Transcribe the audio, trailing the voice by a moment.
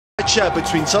future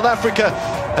between South Africa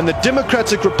and the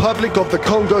Democratic Republic of the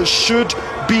Congo should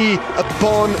be a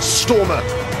barnstormer.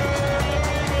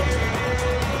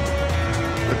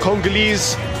 The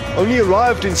Congolese only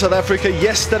arrived in South Africa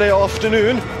yesterday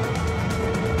afternoon.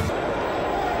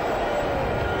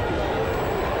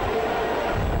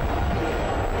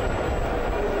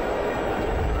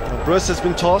 Bruce has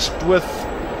been tasked with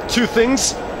two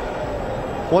things,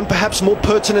 one perhaps more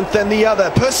pertinent than the other.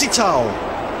 Percy Tau,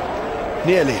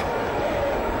 nearly.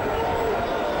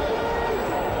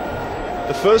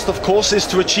 The first, of course, is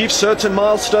to achieve certain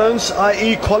milestones,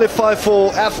 i.e. qualify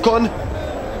for AFCON.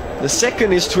 The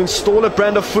second is to install a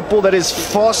brand of football that is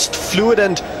fast, fluid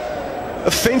and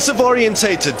offensive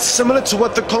orientated, similar to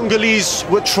what the Congolese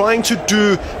were trying to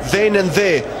do then and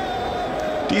there.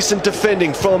 Decent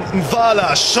defending from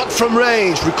Mvala, shot from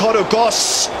range. Ricardo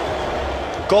Goss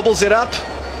gobbles it up.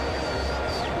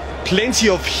 Plenty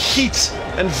of heat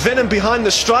and venom behind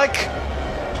the strike.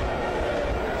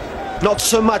 Not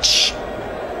so much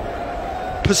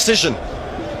precision.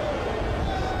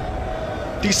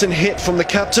 Decent hit from the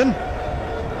captain,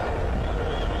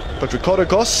 but Ricardo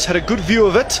Goss had a good view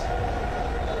of it.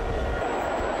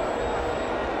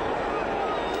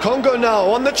 Congo now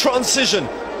on the transition.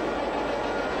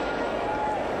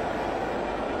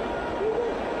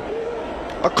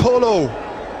 Akolo.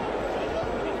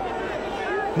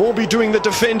 Morby doing the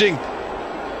defending.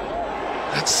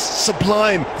 That's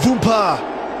sublime. Vumpa.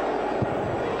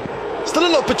 Still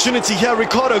an opportunity here.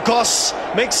 Ricardo Goss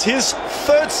makes his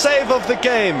third save of the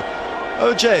game.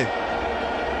 OJ.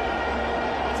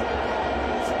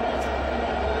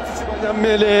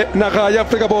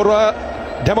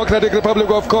 Democratic Republic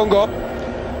of Congo.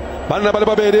 Banna bale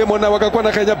babedi mona wa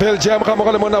kakwana Kenya Belgium ga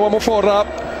mogale mona wa mofora.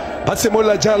 Ba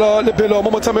simolla jalo le pelo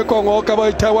mo motshameko ngo ka ba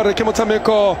itawa re ke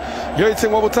motshameko yo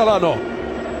itseng wa botsalano.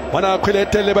 Bana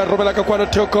khwelete le ba robela ka kwana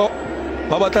thoko.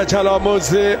 Ba batla jalo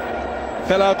moze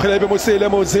fela khwelebe mosele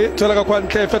moze tsela ka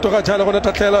kwantle fetoga jalo gona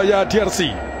tatlelo ya DRC.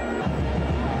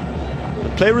 The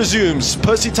play resumes.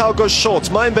 Percy Tau goes short.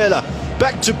 Maimbela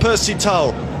back to Percy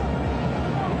Tau.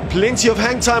 Plenty of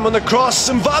hang time on the cross.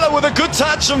 Mvala with a good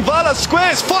touch. Mvala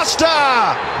squares. Foster!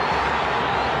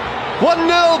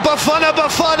 1-0. Bafana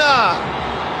Bafana.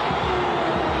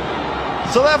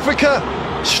 South Africa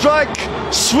strike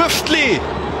swiftly.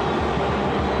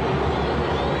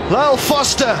 Lyle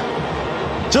Foster,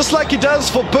 just like he does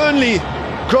for Burnley,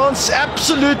 grants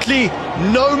absolutely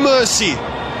no mercy.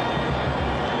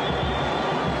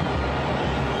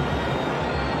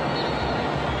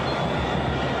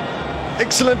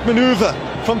 Excellent maneuver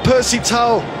from Percy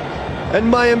Tau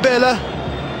and Mayembela.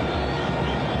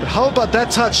 But how about that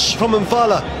touch from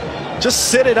Mvala? Just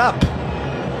set it up.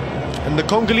 And the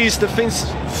Congolese defense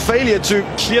failure to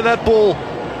clear that ball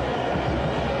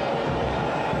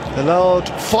allowed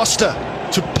Foster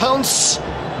to pounce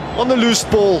on the loose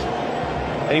ball,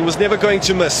 and he was never going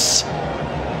to miss.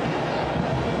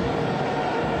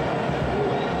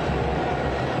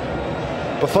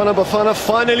 Bafana Bafana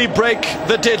finally break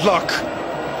the deadlock,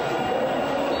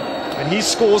 and he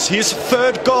scores his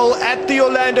third goal at the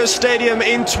Orlando Stadium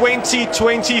in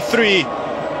 2023.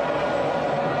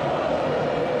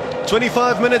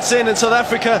 25 minutes in, and South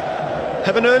Africa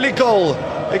have an early goal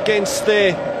against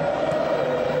their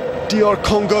DR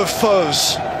Congo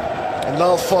foes. And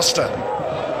Lyle Foster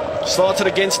started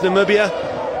against Namibia,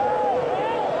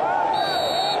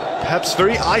 perhaps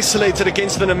very isolated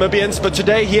against the Namibians, but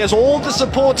today he has all the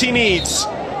support he needs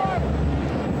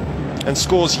and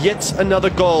scores yet another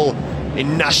goal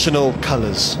in national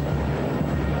colours.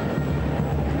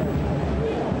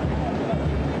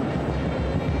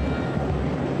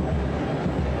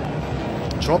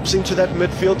 Drops into that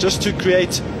midfield just to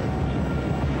create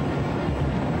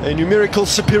a numerical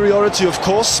superiority, of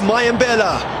course.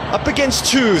 Mayembela up against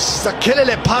two.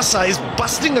 Sakelele Pasa is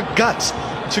busting a gut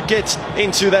to get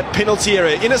into that penalty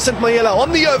area. Innocent Mayela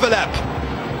on the overlap.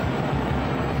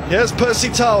 Here's Percy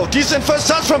Tau. Decent first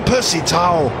touch from Percy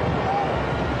Tau.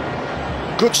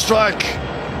 Good strike.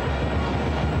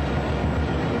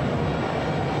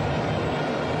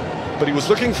 But he was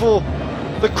looking for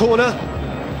the corner.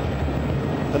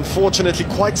 Unfortunately,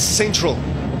 quite central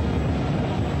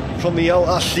from the El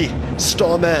Ahly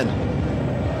star man.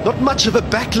 Not much of a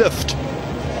backlift,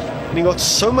 and he got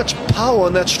so much power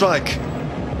on that strike.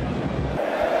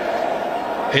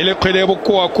 Ele khwele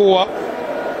bokoa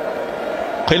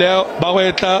khwele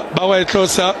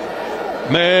bawetlosa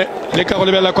me le ka go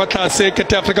lebela kwa tlase ke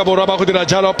te Afrika Borwa ba go dira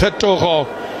jalo phetogo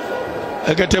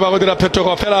ke te ba go dira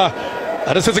phetogo fela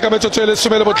re setse ka metsotso le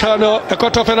 15 e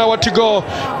kotho fela wa tigo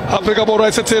Afrika Borwa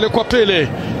e setse le kwa pele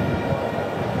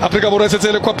Afrika Borwa e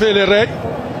setse le kwa pele re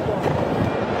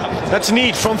That's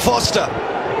neat from Foster.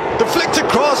 Deflected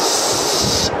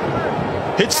cross.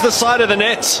 Hits the side of the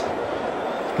net.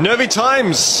 Nervy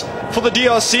times for the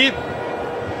DRC.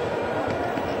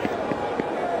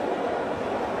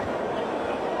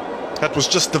 That was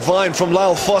just divine from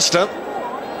Lyle Foster,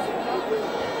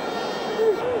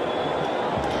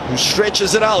 who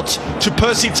stretches it out to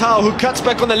Percy Tau, who cuts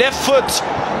back on the left foot,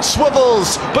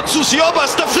 swivels, but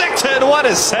Susiobas deflected. What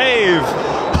a save!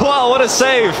 Wow, what a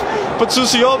save! But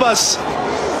Susiobas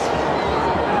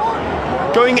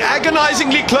going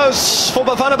agonizingly close for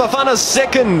Bafana Bafana's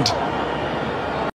second.